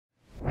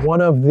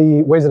One of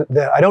the ways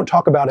that I don't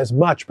talk about as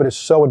much, but is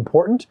so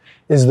important,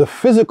 is the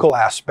physical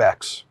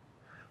aspects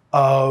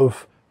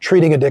of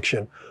treating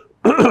addiction.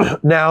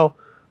 Now,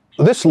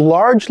 this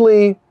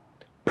largely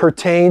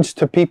pertains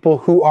to people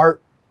who are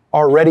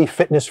already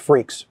fitness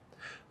freaks.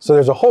 So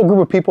there's a whole group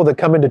of people that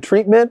come into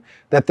treatment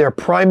that their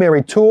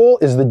primary tool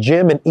is the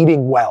gym and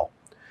eating well.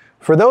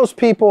 For those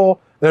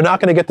people, they're not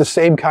going to get the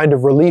same kind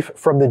of relief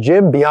from the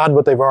gym beyond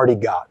what they've already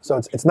got. So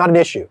it's not an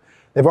issue.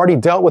 They've already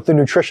dealt with the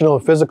nutritional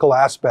and physical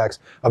aspects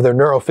of their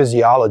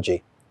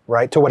neurophysiology,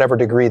 right, to whatever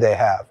degree they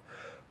have.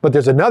 But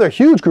there's another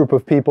huge group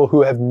of people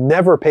who have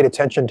never paid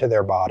attention to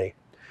their body.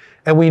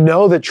 And we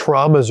know that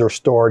traumas are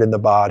stored in the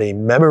body,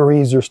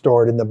 memories are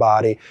stored in the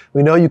body.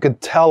 We know you can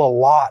tell a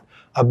lot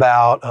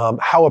about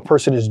how a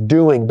person is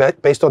doing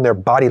based on their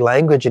body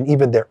language and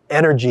even their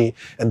energy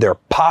and their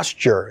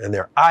posture and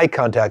their eye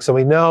contact. So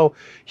we know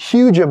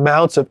huge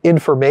amounts of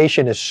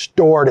information is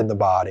stored in the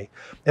body.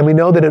 And we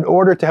know that in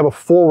order to have a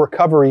full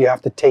recovery, you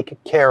have to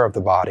take care of the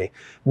body,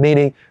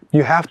 meaning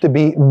you have to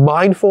be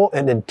mindful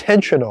and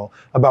intentional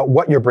about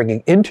what you're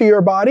bringing into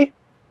your body,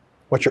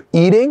 what you're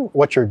eating,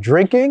 what you're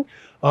drinking,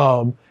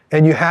 and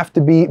you have to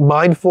be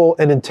mindful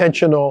and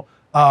intentional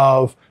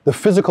of the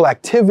physical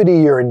activity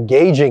you're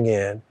engaging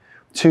in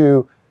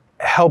to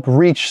help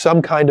reach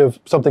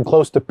something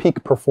close to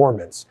peak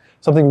performance,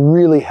 something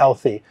really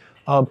healthy.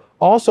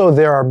 Also,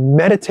 there are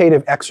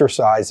meditative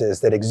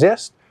exercises that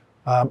exist.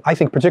 I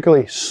think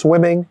particularly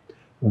swimming,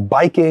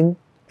 biking,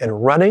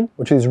 and running,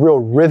 which are these real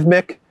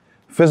rhythmic,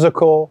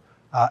 physical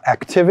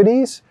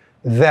activities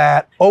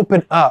that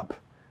open up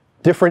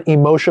different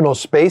emotional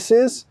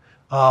spaces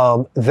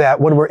that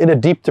when we're in a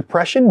deep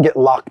depression get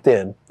locked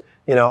in.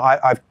 You know,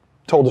 I've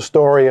told a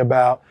story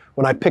about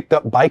when I picked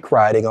up bike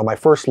riding on my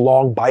first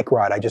long bike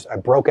ride. I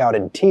broke out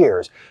in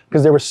tears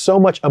because there was so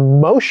much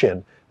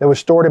emotion that was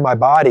stored in my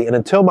body. And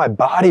until my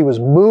body was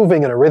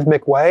moving in a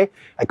rhythmic way,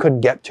 I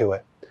couldn't get to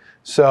it.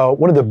 So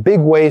one of the big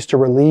ways to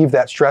relieve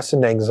that stress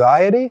and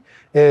anxiety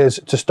is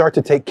to start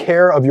to take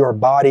care of your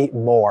body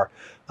more.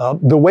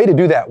 The way to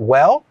do that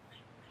well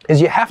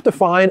is you have to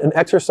find an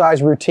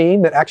exercise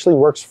routine that actually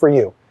works for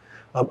you.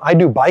 I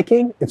do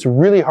biking. It's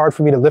really hard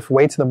for me to lift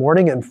weights in the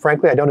morning, and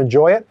frankly, I don't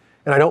enjoy it,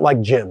 and I don't like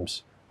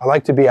gyms. I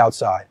like to be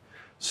outside.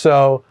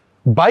 So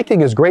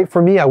biking is great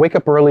for me. I wake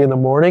up early in the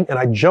morning, and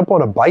I jump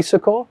on a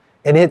bicycle,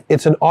 and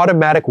it's an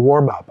automatic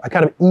warm-up. I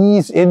kind of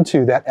ease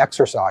into that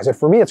exercise. And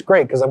for me, it's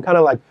great because I'm kind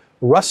of like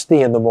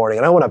rusty in the morning,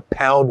 and I want to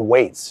pound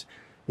weights,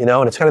 you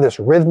know, and it's kind of this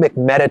rhythmic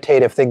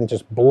meditative thing that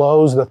just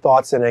blows the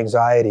thoughts and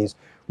anxieties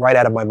right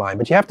out of my mind.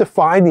 But you have to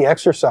find the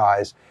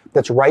exercise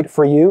that's right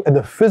for you, and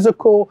the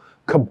physical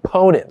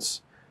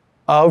components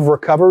of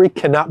recovery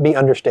cannot be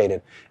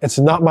understated. It's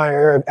not my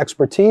area of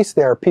expertise.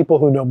 There are people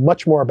who know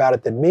much more about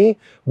it than me,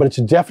 but it's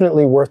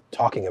definitely worth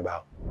talking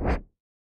about.